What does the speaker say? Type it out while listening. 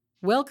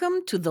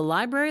Welcome to the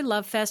Library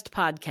Love Fest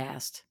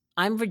podcast.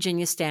 I'm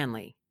Virginia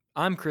Stanley.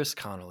 I'm Chris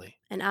Connolly.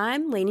 And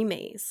I'm Lainey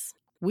Mays.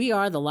 We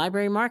are the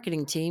library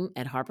marketing team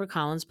at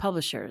HarperCollins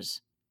Publishers.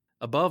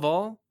 Above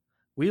all,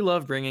 we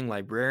love bringing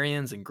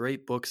librarians and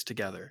great books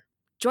together.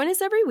 Join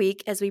us every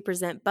week as we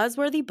present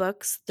buzzworthy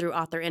books through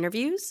author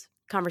interviews,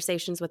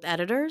 conversations with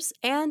editors,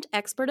 and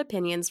expert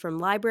opinions from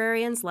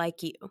librarians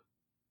like you.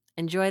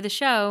 Enjoy the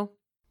show.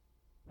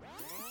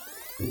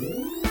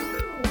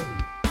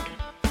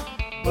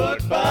 Book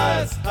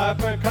Buzz,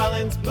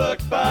 HarperCollins Book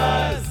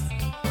Buzz.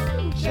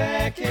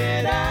 Check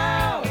it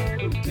out.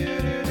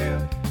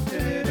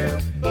 Do-do-do,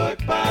 Book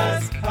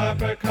Buzz,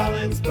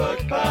 HarperCollins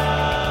Book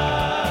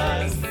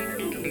Buzz.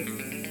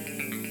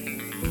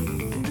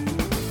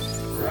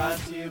 Brought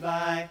to you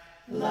by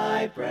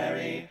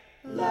Library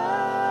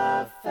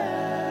Love Fest.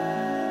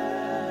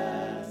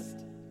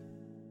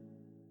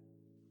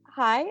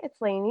 Hi, it's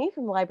Lainey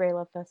from the Library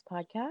Love Fest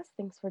podcast.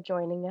 Thanks for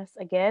joining us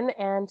again.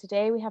 And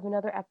today we have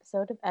another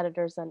episode of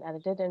Editors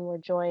Unedited, and we're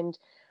joined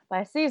by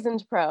a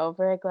seasoned pro.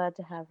 Very glad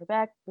to have her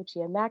back,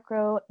 Lucia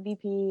Macro,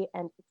 VP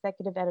and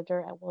Executive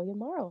Editor at William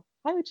Morrow.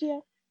 Hi, Lucia.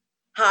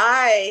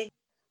 Hi.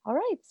 All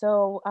right,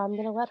 so I'm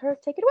going to let her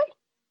take it away.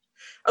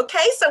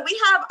 Okay, so we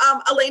have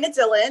Alena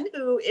Dillon,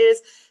 who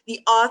is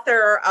the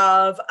author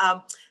of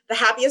The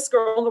Happiest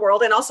Girl in the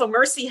World and also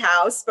Mercy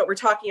House, but we're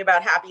talking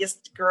about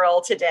Happiest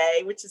Girl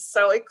today, which is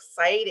so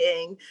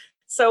exciting.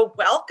 So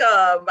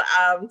welcome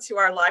to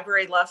our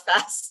Library Love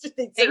Fest.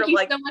 Thank you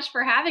so much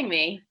for having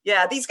me.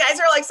 Yeah, these guys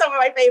are like some of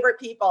my favorite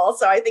people,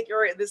 so I think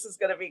this is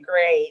going to be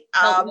great.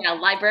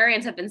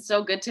 Librarians have been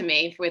so good to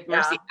me with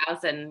Mercy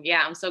House, and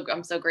I'm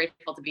so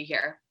grateful to be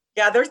here.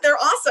 Yeah, they're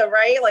awesome,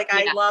 right?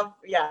 I love,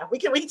 we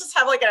can just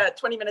have like a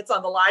 20 minutes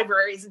on the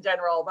libraries in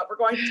general, but we're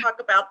going to talk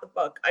about the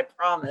book, I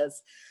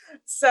promise.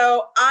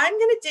 So I'm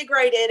going to dig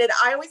right in, and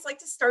I always like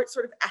to start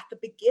sort of at the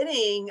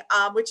beginning,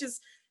 which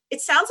is,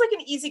 it sounds like an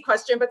easy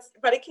question,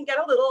 but it can get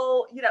a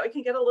little, it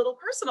can get a little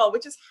personal,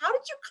 which is, how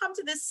did you come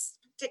to this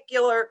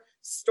particular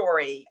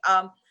story?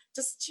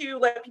 Just to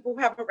let people who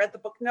haven't read the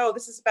book know,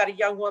 this is about a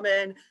young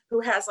woman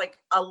who has like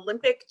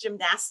Olympic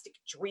gymnastic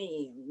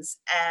dreams,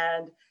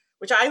 and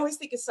which I always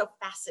think is so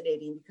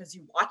fascinating because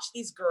you watch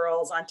these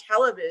girls on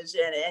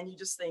television and you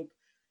just think,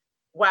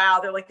 wow,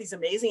 they're like these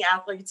amazing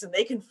athletes and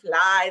they can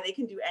fly, they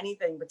can do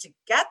anything. But to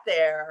get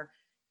there,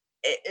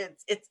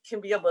 it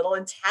can be a little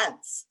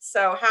intense.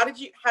 So how did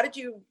you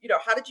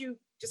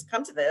just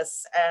come to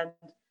this,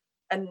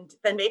 and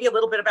then maybe a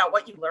little bit about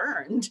what you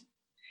learned?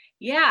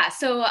 Yeah,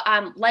 so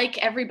like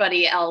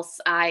everybody else,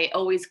 I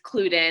always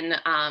clued in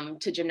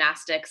to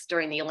gymnastics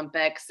during the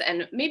Olympics,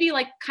 and maybe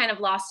like kind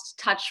of lost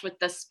touch with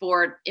the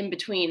sport in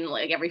between,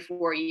 like every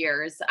 4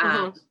 years.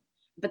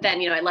 But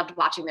then, I loved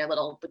watching the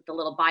little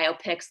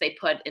biopics they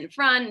put in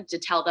front to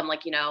tell them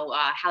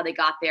how they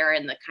got there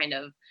and the kind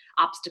of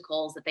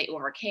obstacles that they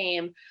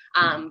overcame.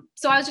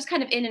 So I was just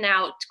kind of in and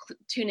out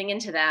tuning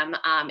into them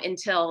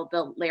until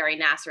the Larry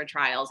Nassar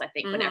trials, I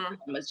think, when everyone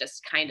was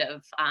just kind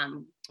of,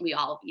 we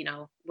all,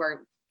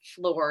 were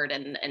floored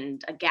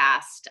and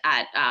aghast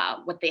at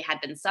what they had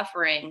been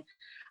suffering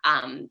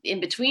in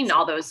between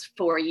all those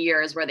 4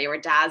 years where they were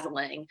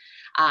dazzling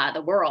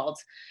the world.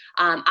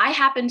 I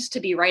happened to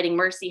be writing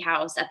Mercy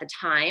House at the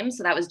time.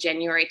 So that was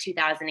January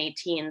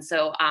 2018.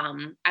 So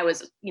I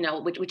was,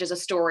 which is a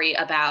story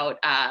about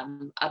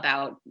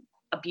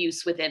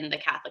abuse within the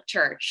Catholic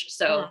Church.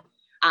 So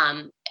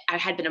I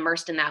had been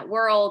immersed in that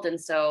world. And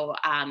so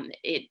I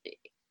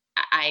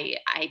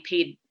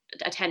paid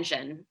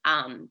attention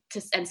and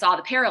saw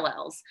the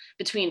parallels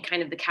between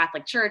kind of the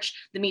Catholic Church.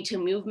 The Me Too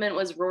movement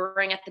was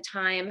roaring at the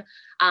time.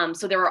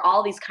 So there were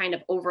all these kind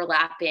of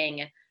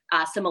overlapping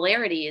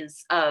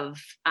similarities of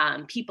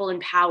people in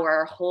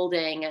power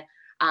holding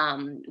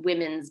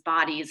women's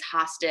bodies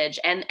hostage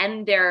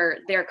and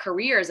their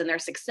careers and their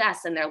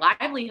success and their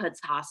livelihoods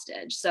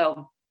hostage.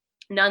 So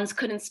nuns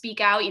couldn't speak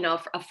out,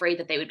 afraid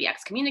that they would be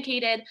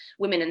excommunicated.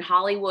 Women in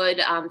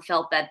Hollywood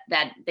felt that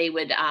they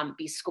would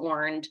be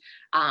scorned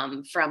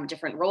from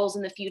different roles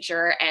in the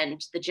future,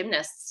 and the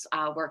gymnasts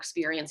were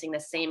experiencing the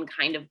same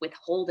kind of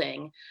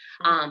withholding.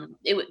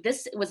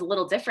 This was a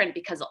little different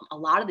because a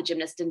lot of the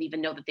gymnasts didn't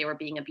even know that they were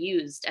being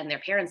abused, and their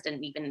parents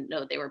didn't even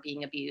know they were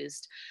being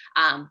abused.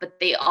 But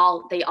they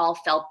all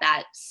felt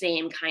that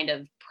same kind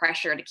of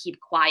pressure to keep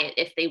quiet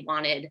if they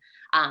wanted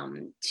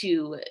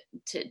to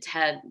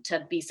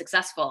be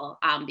successful,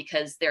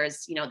 because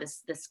there's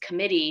this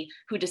committee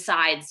who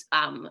decides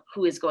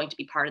who is going to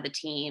be part of the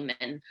team,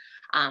 and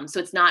so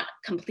it's not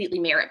completely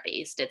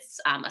merit-based. It's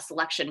a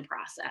selection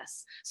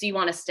process. So you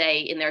want to stay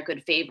in their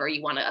good favor.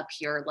 You want to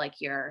appear like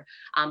you're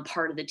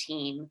part of the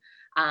team.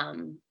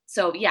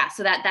 So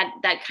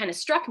that kind of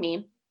struck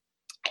me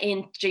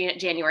in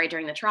January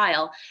during the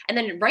trial. And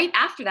then right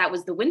after that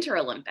was the Winter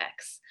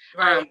Olympics.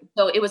 Right.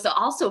 So it was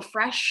also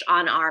fresh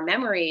on our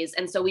memories.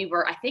 And so we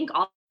were, I think,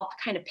 all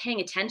kind of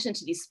paying attention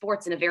to these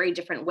sports in a very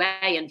different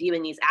way and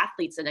viewing these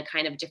athletes in a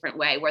kind of different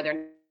way, where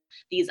they're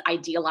these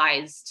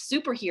idealized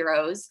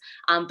superheroes,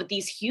 but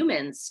these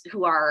humans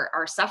who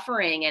are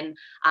suffering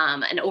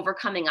and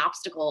overcoming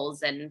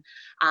obstacles. And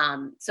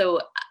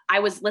so I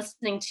was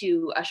listening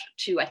to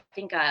I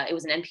think it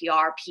was an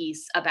NPR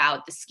piece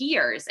about the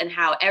skiers and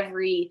how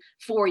every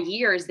 4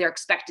 years they're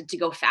expected to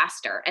go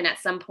faster, and at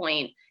some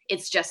point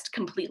it's just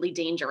completely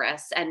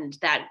dangerous, and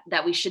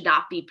that we should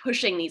not be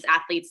pushing these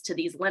athletes to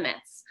these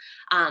limits.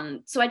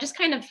 So I just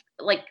kind of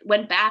like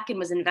went back and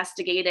was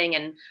investigating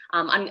and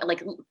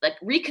like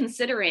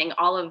reconsidering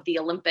all of the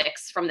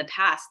Olympics from the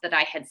past that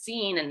I had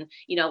seen, and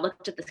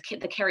looked at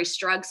the Carrie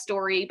Strug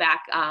story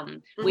back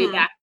way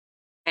back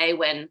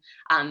when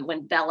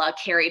Bella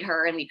carried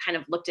her, and we kind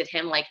of looked at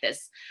him like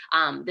this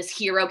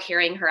hero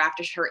carrying her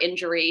after her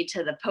injury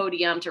to the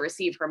podium to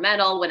receive her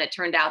medal, when it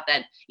turned out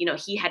that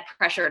he had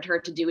pressured her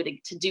to do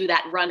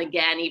that run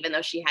again, even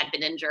though she had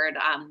been injured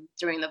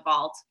during the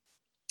vault.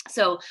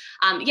 So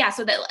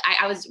so that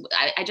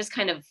I just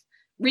kind of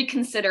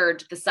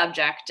reconsidered the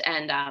subject,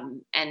 and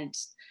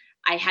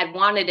I had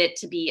wanted it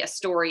to be a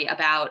story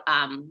about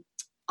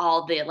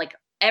all the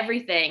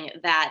everything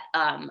that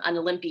an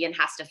Olympian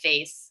has to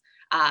face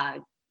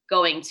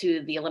going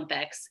to the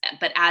Olympics.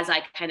 But as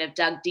I kind of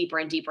dug deeper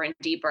and deeper and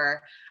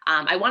deeper,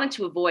 I wanted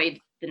to avoid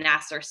the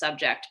Nasser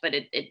subject, but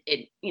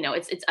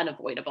it's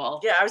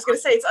unavoidable. Yeah, I was going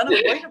to say it's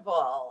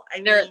unavoidable.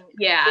 I mean,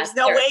 there's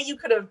no way you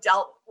could have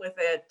dealt with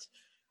it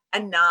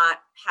and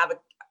not have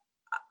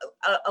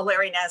a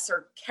Larry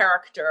Nasser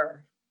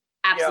character.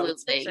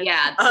 Absolutely.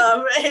 Yeah.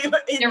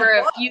 There were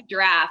a few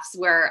drafts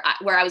where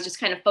I was just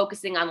kind of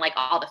focusing on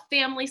all the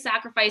family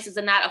sacrifices,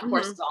 and that of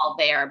course is all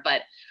there,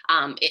 but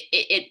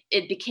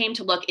it became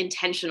to look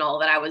intentional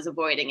that I was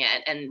avoiding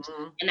it. And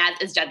that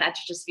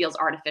just feels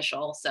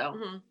artificial.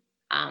 So,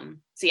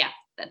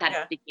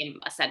 that became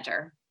a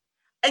center.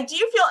 And do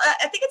you feel,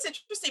 I think it's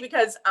interesting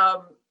because,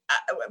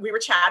 we were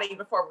chatting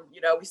before,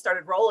 we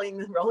started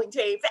rolling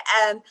tape,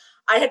 and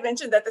I had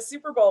mentioned that the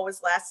Super Bowl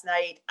was last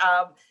night.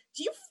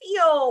 Do you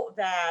feel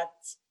that,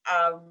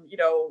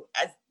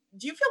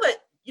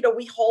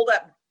 we hold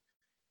up,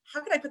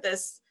 how can I put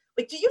this?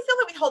 Do you feel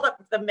that we hold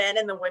up the men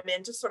and the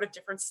women to sort of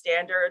different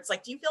standards?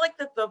 Do you feel like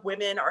that the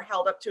women are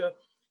held up to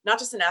not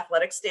just an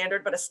athletic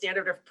standard, but a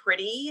standard of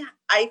pretty?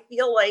 I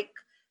feel like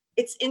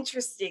it's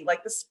interesting,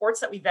 the sports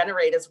that we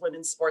venerate as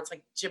women's sports,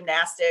 like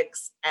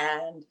gymnastics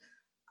and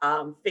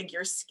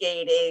figure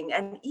skating,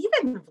 and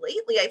even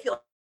lately, I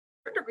feel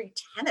like degree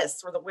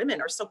tennis, where the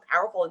women are so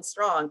powerful and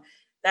strong.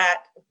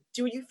 That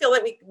do you feel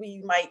like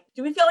we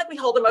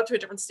hold them up to a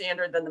different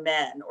standard than the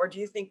men, or do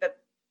you think that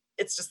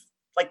it's just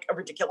a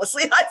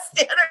ridiculously high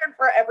standard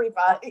for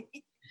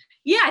everybody?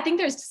 Yeah, I think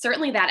there's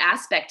certainly that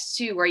aspect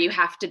too, where you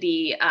have to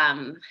be.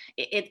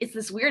 It's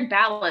this weird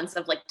balance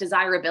of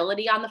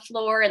desirability on the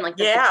floor and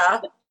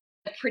the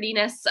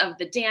prettiness of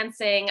the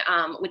dancing,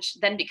 which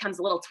then becomes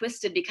a little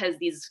twisted because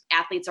these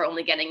athletes are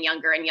only getting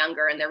younger and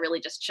younger, and they're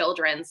really just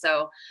children.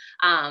 So,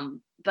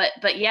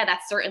 but yeah,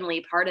 that's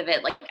certainly part of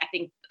it. I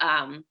think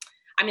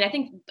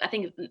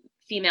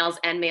females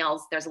and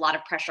males, there's a lot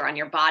of pressure on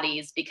your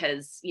bodies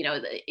because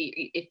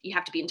if you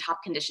have to be in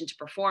top condition to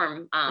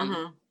perform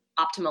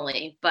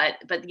optimally. But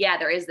yeah,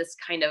 there is this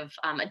kind of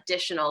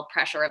additional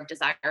pressure of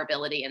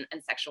desirability and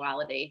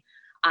sexuality.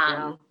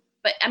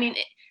 But I mean,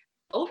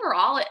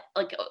 overall,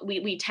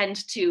 we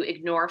tend to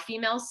ignore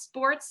female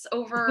sports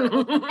over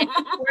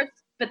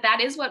sports, but that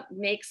is what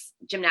makes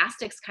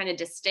gymnastics kind of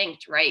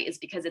distinct, right? Is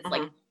because it's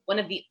one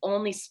of the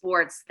only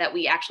sports that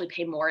we actually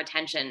pay more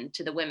attention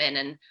to the women,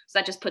 and so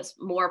that just puts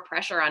more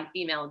pressure on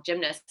female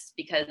gymnasts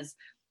because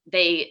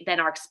they then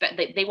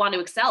they want to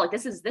excel.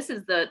 This is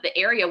the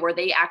area where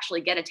they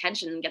actually get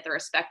attention and get the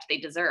respect they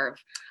deserve.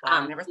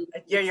 Wow,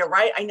 you're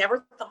right. I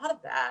never thought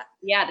of that.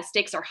 Yeah, the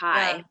stakes are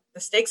high. Yeah,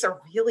 the stakes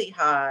are really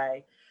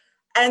high.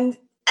 And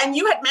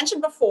you had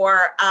mentioned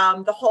before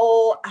the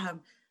whole,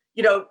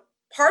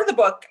 part of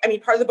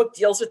the book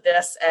deals with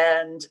this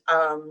and,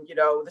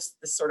 this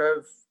sort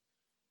of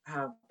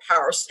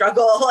power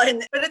struggle.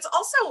 But it's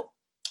also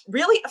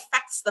really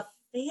affects the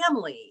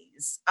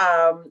families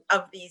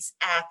of these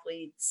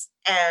athletes.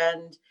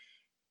 And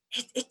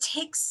it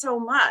takes so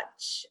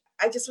much.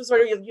 I just was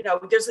wondering,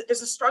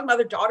 there's a strong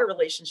mother-daughter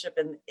relationship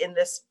in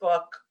this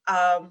book.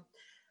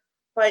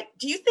 But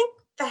do you think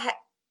that,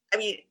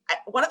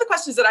 one of the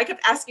questions that I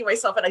kept asking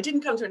myself, and I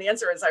didn't come to an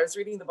answer as I was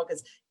reading the book,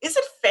 is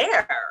it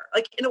fair?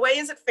 In a way,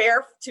 is it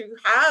fair to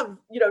have,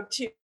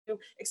 to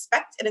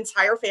expect an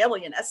entire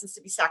family, in essence,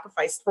 to be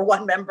sacrificed for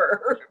one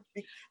member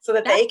so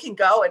that they can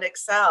go and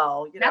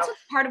excel? That's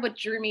part of what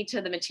drew me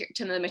to the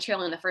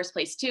material in the first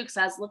place too, because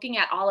I was looking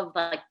at all of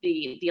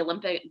the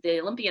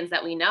Olympians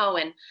that we know,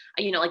 and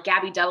like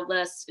Gabby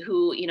Douglas,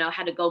 who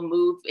had to go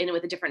move in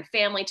with a different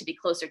family to be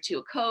closer to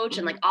a coach,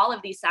 and all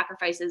of these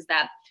sacrifices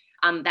that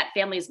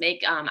families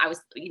make. I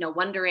was,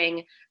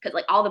 wondering,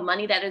 because all the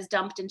money that is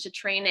dumped into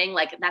training,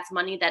 that's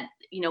money that,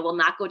 will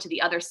not go to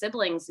the other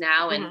siblings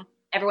now. And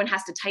everyone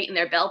has to tighten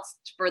their belts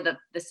for the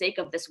sake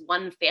of this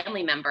one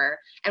family member.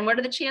 And what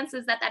are the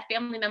chances that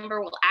family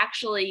member will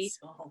actually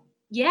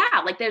Yeah,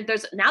 like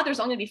there's only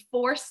gonna be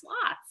 4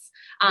 slots.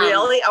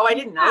 Really? Oh, I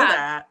didn't know yeah.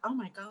 that. Oh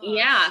my God.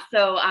 Yeah.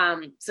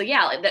 So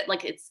yeah, that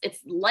like it's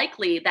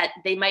likely that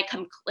they might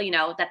come,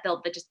 that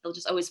they'll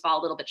just always fall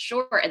a little bit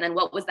short. And then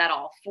what was that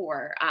all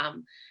for?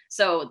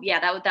 So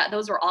yeah,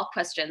 those were all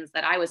questions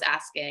that I was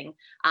asking.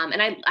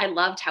 And I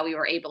loved how we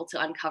were able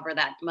to uncover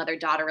that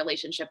mother-daughter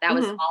relationship. That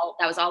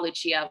was all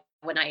Lucia.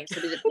 When I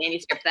submitted the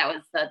manuscript, that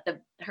was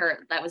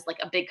that was like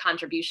a big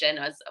contribution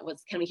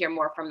was can we hear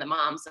more from the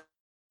mom? So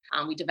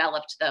we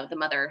developed the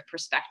mother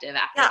perspective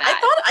after that.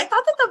 I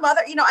thought that the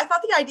mother, I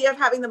thought the idea of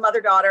having the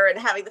mother-daughter and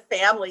having the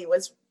family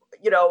was,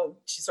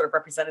 she sort of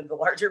represented the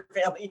larger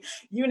family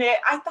unit.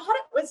 I thought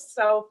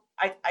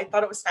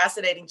it was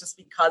fascinating just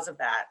because of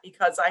that,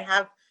 because I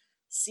have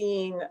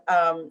seen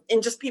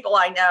in just people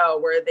I know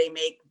where they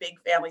make big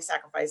family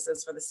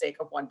sacrifices for the sake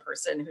of one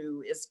person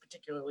who is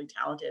particularly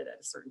talented at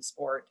a certain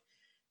sport.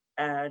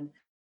 And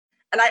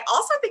I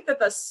also think that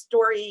the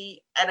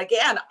story, and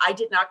again, I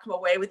did not come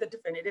away with a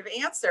definitive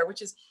answer,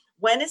 which is,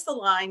 when is the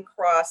line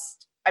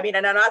crossed? I mean,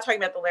 and I'm not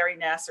talking about the Larry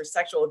Nassar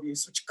sexual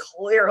abuse, which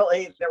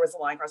clearly there was a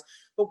line crossed,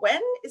 but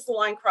when is the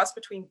line crossed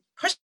between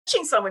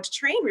pushing someone to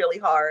train really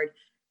hard?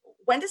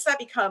 When does that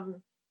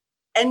become,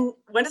 and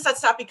when does that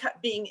stop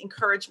being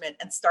encouragement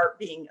and start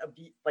being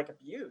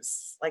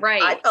abuse? Like,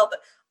 right. I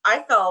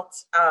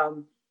felt,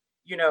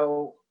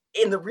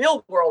 in the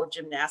real world of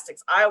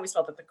gymnastics, I always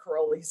felt that the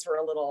Carolis were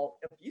a little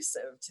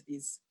abusive to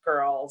these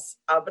girls.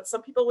 But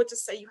some people would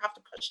just say you have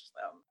to push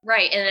them.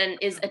 Right. And then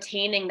is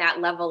attaining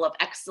that level of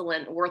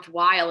excellent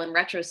worthwhile in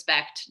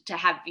retrospect to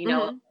have,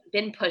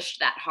 been pushed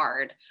that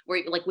hard?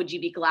 Would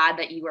you be glad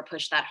that you were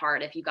pushed that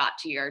hard if you got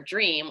to your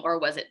dream, or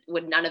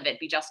would none of it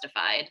be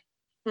justified?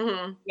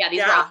 Mm-hmm. Yeah,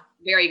 these are all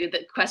very good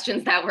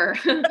questions that were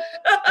I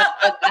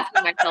was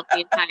asking myself the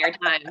entire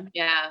time.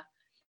 Yeah.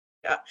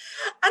 Yeah.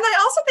 And I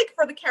also think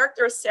for the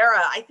character of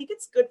Sarah, I think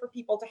it's good for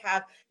people to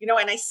have, and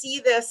I see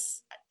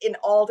this in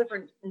all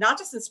different, not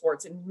just in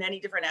sports, in many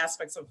different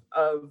aspects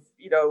of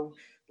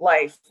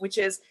life, which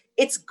is,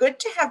 it's good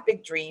to have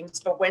big dreams,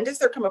 but when does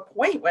there come a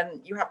point when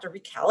you have to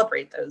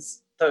recalibrate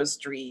those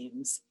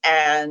dreams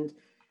and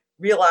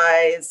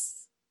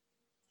realize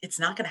it's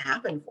not going to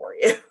happen for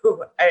you?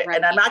 Right.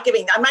 And I'm not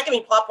giving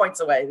plot points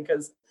away,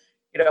 because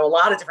a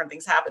lot of different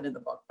things happen in the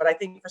book, but I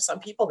think for some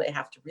people, they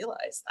have to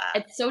realize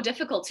that. It's so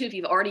difficult too, if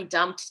you've already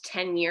dumped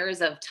 10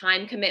 years of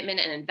time commitment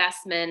and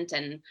investment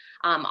and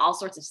all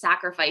sorts of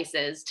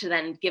sacrifices, to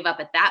then give up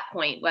at that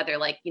point, whether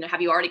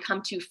have you already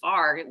come too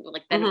far?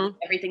 Then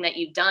everything that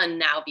you've done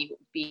now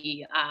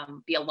be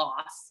a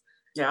loss.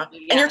 Yeah.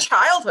 And your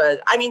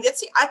childhood. I mean,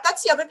 that's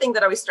the other thing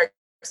that always strikes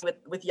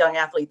with young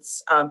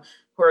athletes who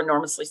are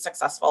enormously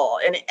successful.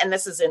 And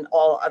this is in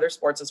all other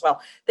sports as well.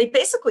 They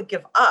basically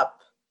give up.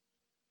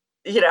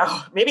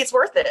 Maybe it's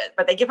worth it,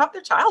 but they give up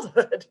their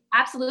childhood.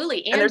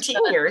 Absolutely. And their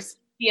teen years.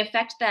 The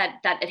effect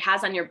that it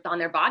has on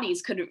their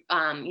bodies could,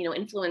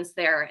 influence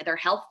their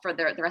health for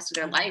the rest of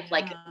their life,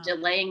 like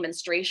delaying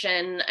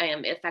menstruation.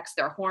 It affects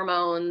their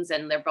hormones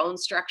and their bone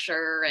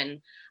structure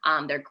and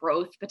their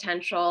growth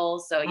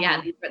potential. So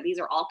these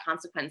are all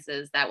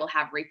consequences that will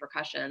have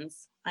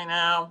repercussions. I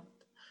know.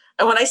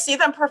 And when I see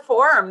them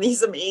perform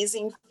these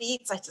amazing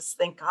feats, I just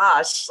think,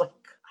 gosh, I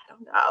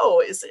don't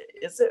know, is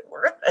it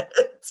worth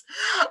it?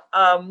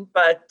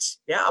 But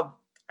yeah,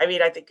 I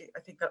mean, I think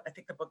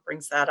the book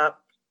brings that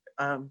up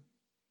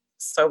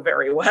so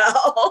very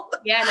well.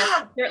 Yeah, and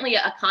that's certainly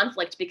a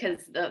conflict, because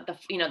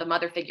the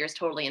mother figure is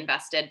totally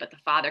invested, but the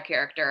father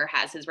character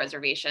has his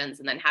reservations.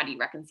 And then how do you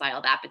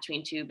reconcile that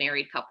between two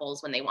married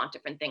couples when they want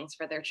different things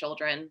for their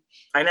children?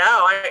 I know,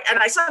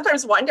 I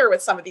sometimes wonder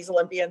with some of these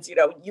Olympians,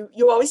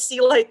 you always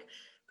see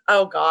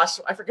oh gosh,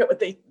 I forget what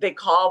they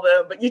call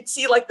them, but you'd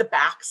see the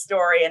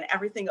backstory and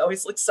everything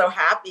always looks so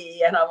happy.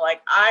 And I'm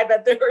like, I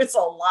bet there is a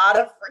lot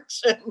of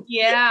friction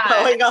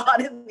going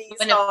on in these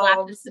when homes. It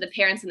flashes to the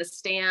parents in the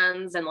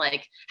stands and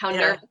how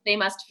nervous they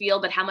must feel,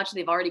 but how much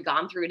they've already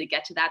gone through to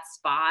get to that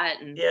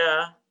spot. And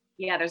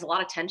there's a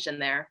lot of tension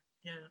there.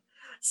 Yeah.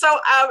 So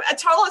a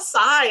total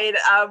aside,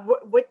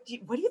 what do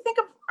you think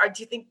of, or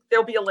do you think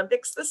there'll be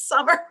Olympics this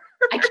summer?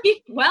 I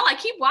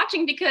keep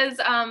watching, because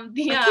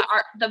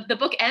the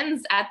book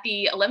ends at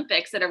the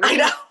Olympics. It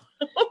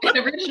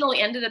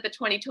originally ended at the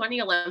 2020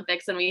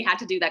 Olympics, and we had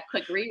to do that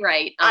quick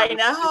rewrite. I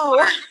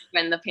know,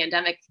 when the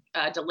pandemic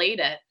delayed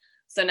it.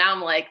 So now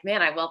I'm like,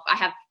 man, I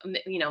have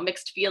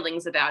mixed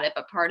feelings about it,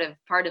 but part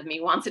of me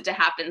wants it to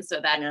happen so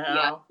that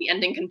the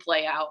ending can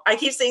play out. I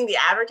keep seeing the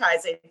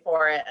advertising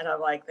for it, and I'm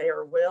like,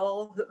 there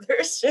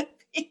should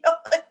be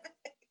Olympics.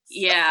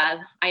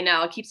 Yeah, I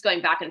know. It keeps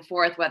going back and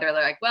forth whether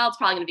they're like, well, it's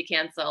probably going to be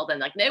canceled,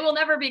 and they will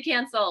never be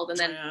canceled. And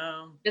then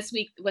this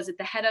week, was it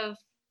the head of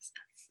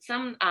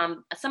some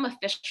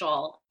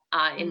official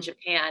in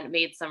Japan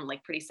made some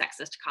pretty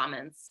sexist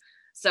comments.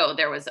 So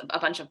there was a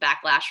bunch of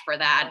backlash for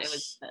that. It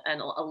was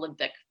an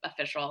Olympic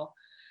official,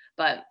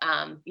 but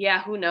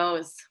who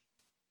knows?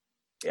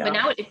 Yeah. But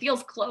now it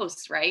feels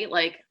close, right?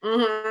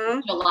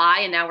 July,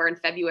 and now we're in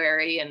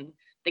February, and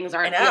things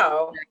aren't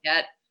there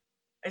yet.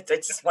 I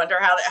just wonder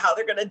how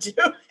they're going to do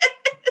it.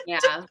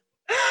 Yeah.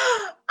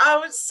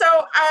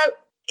 So, I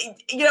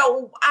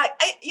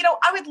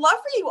would love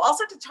for you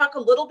also to talk a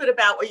little bit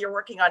about what you're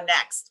working on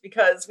next,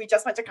 because we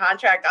just went to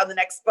contract on the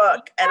next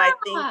book, and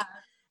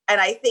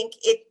I think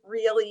it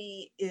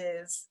really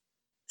is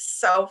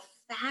so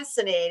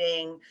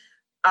fascinating.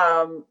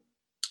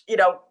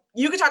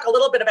 You could talk a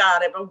little bit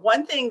about it, but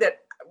one thing that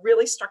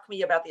really struck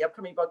me about the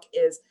upcoming book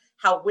is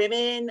how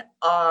women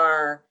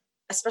are,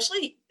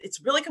 especially,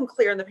 it's really come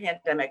clear in the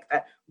pandemic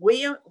that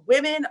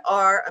women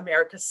are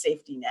America's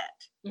safety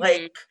net. Mm-hmm.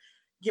 Like,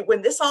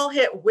 when this all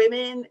hit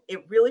women,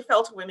 it really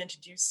fell to women to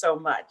do so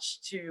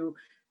much, to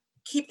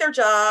keep their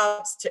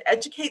jobs, to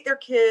educate their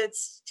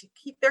kids, to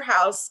keep their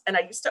house. And I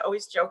used to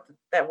always joke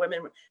that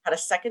women had a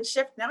second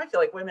shift. Now I feel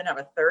like women have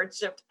a third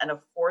shift and a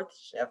fourth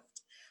shift.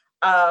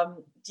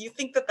 Do you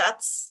think that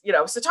that's,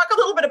 so talk a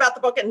little bit about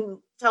the book and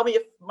tell me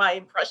if my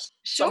impression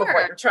of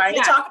what you're trying to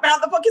talk about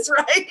the book is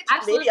right.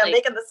 Absolutely. Maybe I'm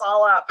making this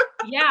all up.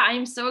 Yeah,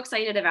 I'm so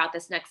excited about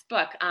this next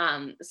book.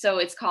 So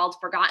it's called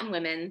Forgotten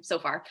Women so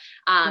far.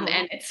 And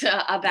it's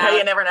about...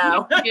 You never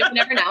know. You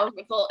never know.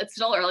 It's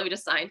still early. We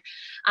just signed.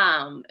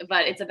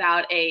 But it's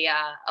about a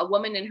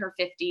woman in her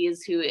 50s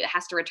who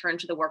has to return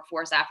to the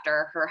workforce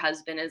after her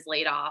husband is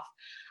laid off.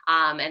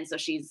 And so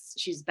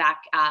she's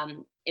back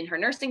in her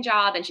nursing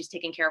job, and she's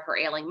taking care of her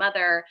ailing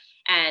mother.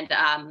 And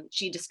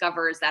she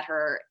discovers that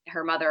her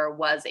mother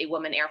was a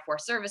woman Air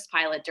Force service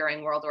pilot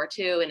during World War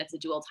II. And it's a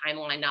dual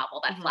timeline novel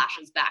that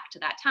flashes back to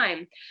that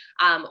time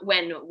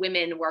when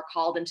women were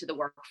called into the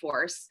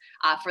workforce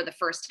for the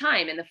first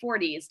time in the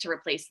 40s to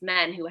replace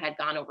men who had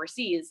gone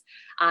overseas.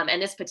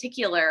 And this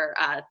particular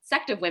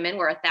sect of women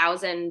were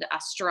 1,000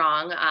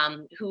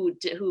 strong who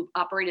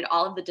operated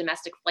all of the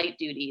domestic flight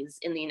duties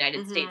in the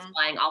United States,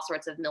 flying all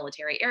sorts of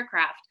military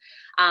aircraft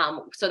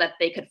so that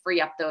they could free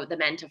up the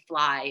men to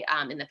fly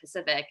in the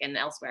Pacific and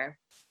elsewhere.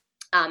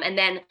 And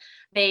then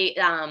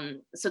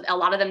so a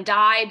lot of them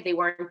died. They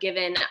weren't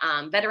given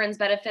veterans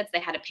benefits.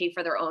 They had to pay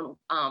for their own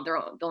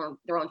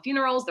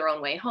funerals, their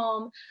own way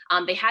home.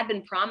 They had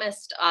been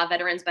promised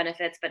veterans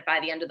benefits, but by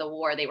the end of the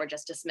war, they were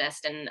just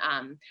dismissed. And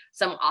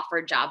some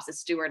offered jobs as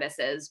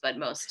stewardesses, but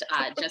most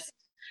just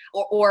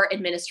or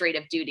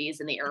administrative duties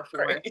in the Air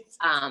Force.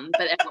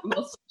 But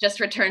most just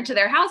returned to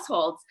their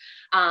households.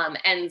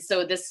 And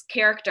so this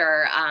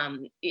character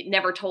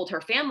never told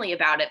her family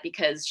about it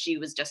because she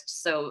was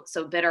just so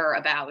bitter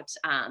about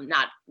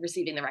not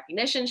receiving the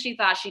recognition she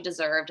thought she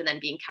deserved, and then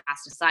being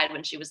cast aside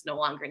when she was no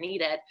longer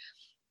needed.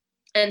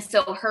 And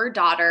so her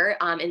daughter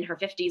in her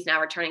 50s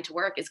now returning to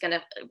work is going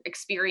to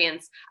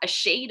experience a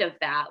shade of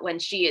that when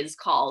she is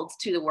called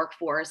to the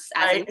workforce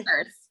as a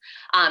nurse.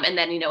 And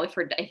then,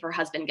 if her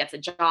husband gets a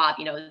job,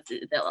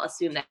 they'll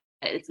assume that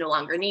it's no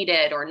longer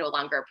needed or no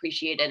longer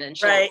appreciated, and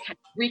she'll kind of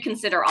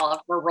reconsider all of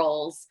her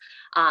roles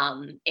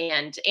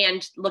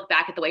and look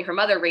back at the way her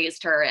mother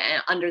raised her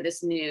under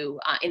this new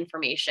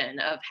information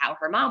of how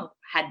her mom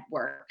had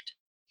worked.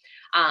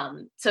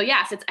 So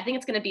yes, I think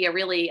it's going to be a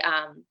really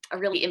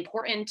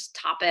important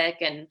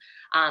topic and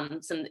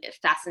some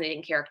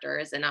fascinating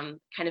characters, and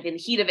I'm kind of in the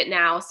heat of it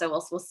now. So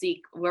we'll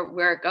see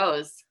where it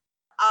goes.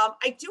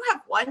 I do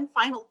have one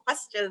final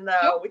question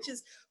though, which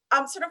is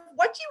sort of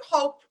what do you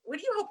hope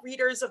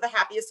readers of The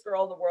Happiest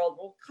Girl in the World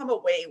will come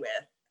away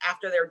with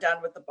after they're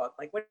done with the book?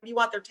 Like, what do you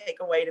want their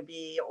takeaway to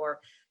be, or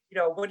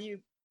what do you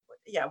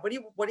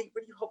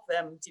hope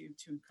them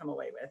to come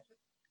away with?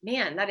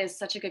 Man, that is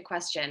such a good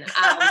question.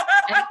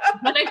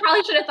 But I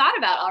probably should have thought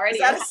about already.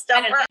 Is that a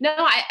stumper? No,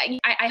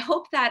 I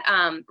hope that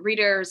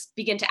readers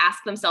begin to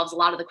ask themselves a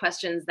lot of the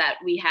questions that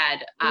we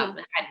had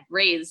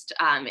raised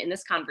in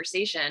this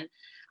conversation.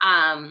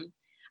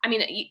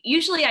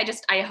 Usually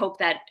I hope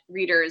that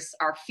readers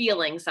are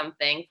feeling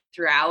something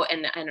throughout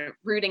and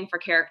rooting for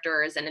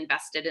characters and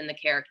invested in the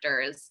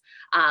characters.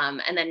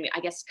 And then I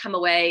guess come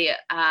away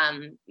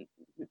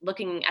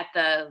looking at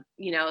the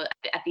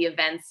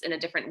events in a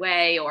different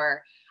way,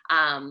 or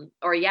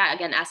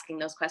again, asking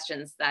those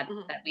questions that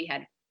we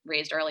had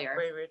raised earlier.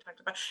 We talked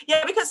about.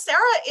 Yeah, because Sarah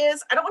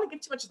is, I don't want to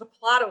give too much of the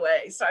plot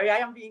away. Sorry, I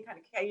am being kind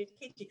of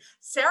cagey.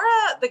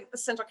 Sarah, the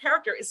central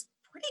character, is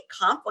pretty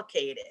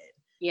complicated.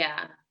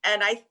 Yeah.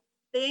 And I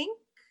think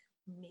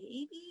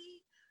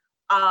maybe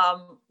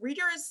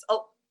readers'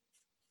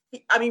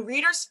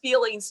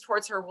 feelings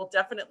towards her will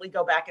definitely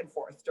go back and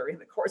forth during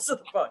the course of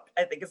the book.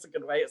 I think it's a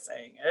good way of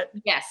saying it.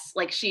 Yes,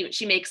 like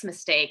she makes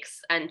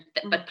mistakes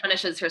but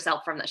punishes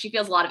herself from that. She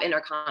feels a lot of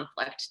inner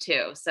conflict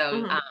too.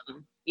 So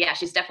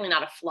she's definitely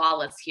not a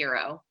flawless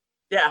hero.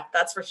 Yeah,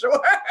 that's for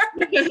sure.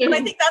 And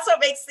I think that's what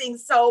makes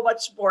things so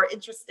much more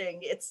interesting.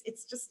 It's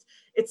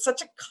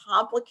such a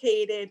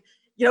complicated,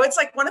 it's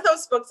like one of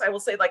those books, I will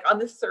say, like on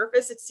the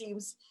surface, it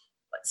seems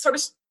sort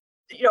of,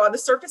 on the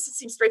surface, it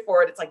seems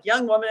straightforward. It's like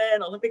young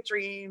woman, Olympic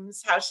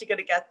dreams, how's she going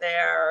to get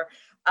there?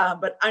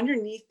 But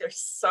underneath, there's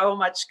so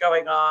much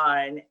going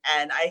on.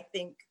 And I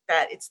think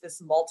that it's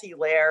this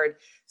multi-layered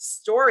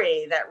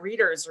story that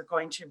readers are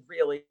going to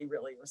really,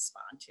 really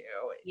respond to.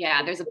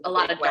 Yeah, there's a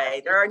lot of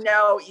way. There are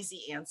no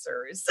easy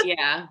answers.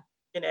 Yeah.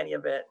 In any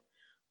of it.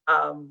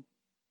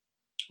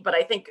 But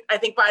I think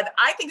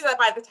that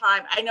by the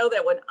time, I know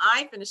that when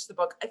I finished the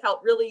book, I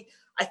felt really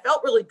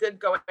good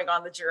going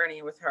on the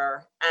journey with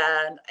her.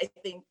 And I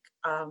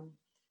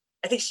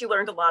think she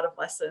learned a lot of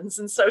lessons,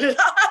 and so did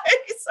I.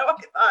 So I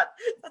thought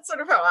that's sort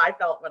of how I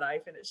felt when I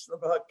finished the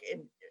book.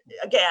 And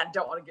again,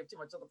 don't want to give too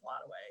much of the plot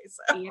away.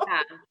 So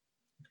Yeah.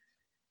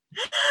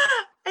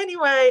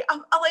 Anyway,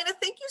 Alena,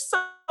 thank you so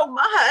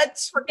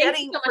much for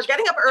getting up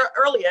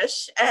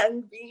early-ish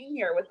and being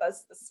here with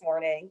us this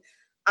morning.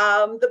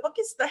 The book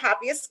is The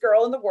Happiest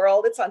Girl in the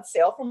World. It's on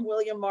sale from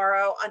William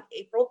Morrow on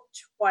April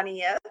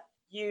 20th.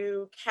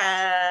 You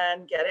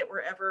can get it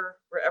wherever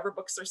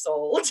books are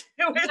sold.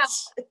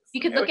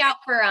 You could look out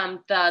for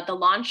the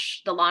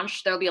launch.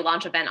 There will be a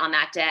launch event on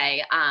that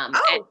day. And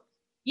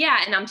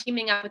I'm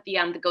teaming up with the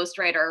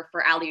ghostwriter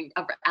for Ali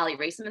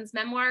Raceman's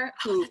memoir.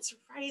 That's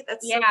right.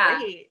 That's so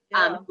great.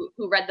 Yeah.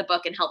 Who read the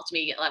book and helped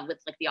me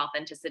with like the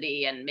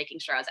authenticity and making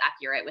sure I was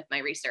accurate with my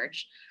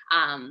research.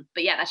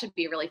 But yeah, that should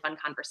be a really fun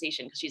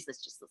conversation because she's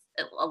this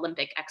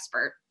Olympic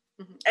expert.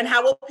 And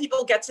how will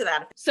people get to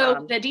that?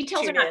 So the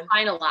details are not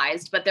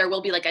finalized, but there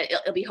will be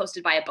it'll be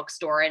hosted by a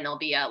bookstore, and there'll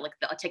be a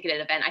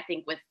ticketed event, I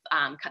think, with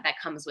that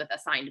comes with a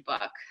signed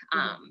book.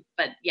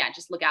 But yeah,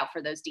 just look out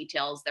for those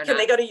details. Can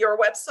they go to your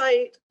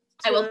website?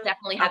 I will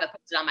definitely have it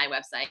posted on my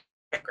website.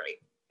 Great.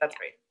 That's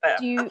great.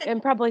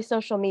 And probably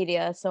social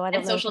media. So I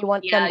don't know if you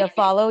want them to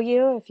follow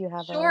you if you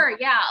have. Sure.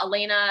 Yeah.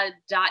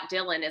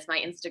 Alena.Dillon is my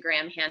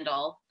Instagram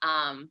handle.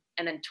 And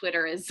then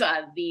Twitter is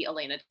the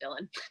Alena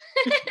Dillon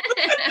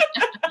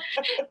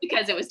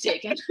because it was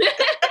taken.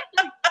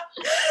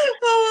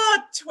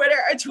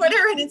 Twitter and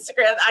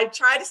Instagram. I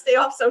try to stay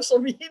off social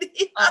media.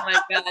 Oh my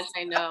gosh,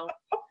 I know.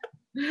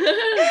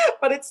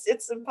 But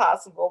it's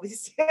impossible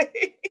these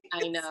days.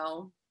 I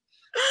know.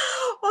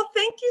 Well,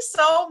 thank you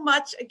so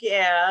much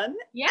again.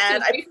 Yeah,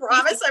 and I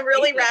promise I'm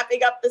really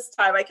wrapping up this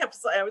time. I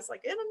was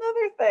like, in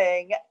another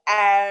thing.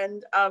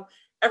 And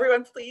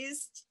everyone,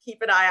 please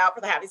keep an eye out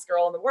for The Happiest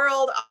Girl in the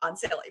World on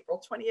sale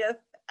April 20th.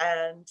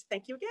 And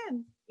thank you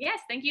again.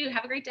 Yes, thank you.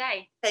 Have a great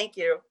day. Thank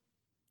you.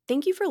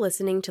 Thank you for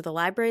listening to the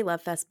Library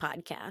Love Fest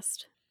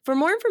podcast. For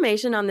more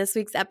information on this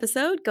week's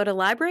episode, go to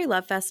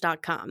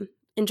librarylovefest.com.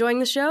 Enjoying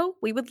the show?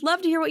 We would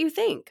love to hear what you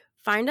think.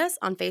 Find us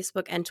on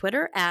Facebook and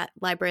Twitter at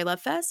Library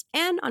Love Fest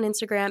and on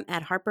Instagram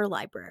at Harper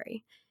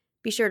Library.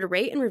 Be sure to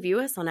rate and review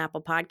us on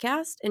Apple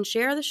Podcasts and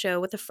share the show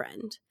with a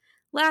friend.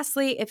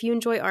 Lastly, if you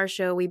enjoy our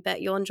show, we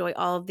bet you'll enjoy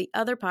all of the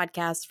other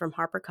podcasts from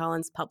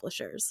HarperCollins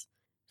publishers.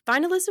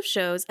 Find a list of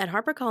shows at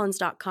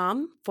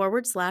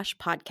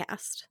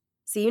harpercollins.com/podcast.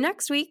 See you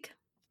next week.